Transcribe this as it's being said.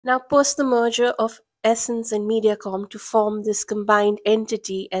Now, post the merger of Essence and Mediacom to form this combined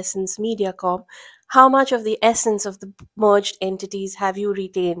entity, Essence Mediacom, how much of the essence of the merged entities have you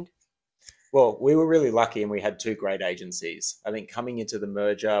retained? Well, we were really lucky and we had two great agencies. I think coming into the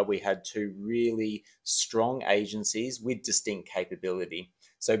merger, we had two really strong agencies with distinct capability.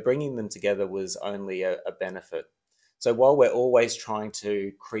 So bringing them together was only a benefit. So while we're always trying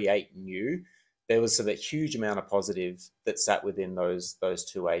to create new, there was a huge amount of positive that sat within those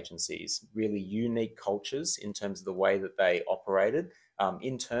two agencies. Really unique cultures in terms of the way that they operated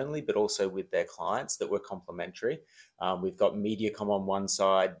internally, but also with their clients that were complementary. We've got Mediacom on one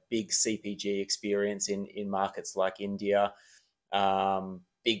side, big CPG experience in markets like India,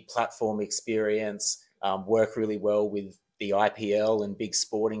 big platform experience, work really well with the IPL and big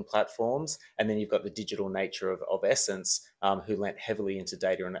sporting platforms. And then you've got the digital nature of Essence, who lent heavily into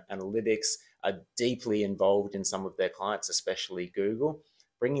data and analytics, are deeply involved in some of their clients, especially Google.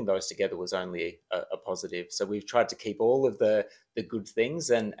 Bringing those together was only a positive. So we've tried to keep all of the good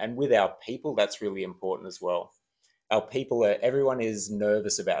things, and with our people, that's really important as well. Our people are, everyone is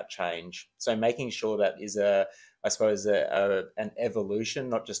nervous about change. So making sure that is I suppose, an evolution,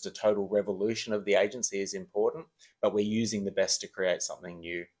 not just a total revolution of the agency is important, but we're using the best to create something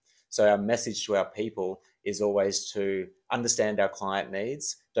new. So our message to our people is always to understand our client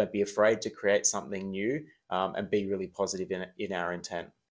needs, don't be afraid to create something new, and be really positive in our intent.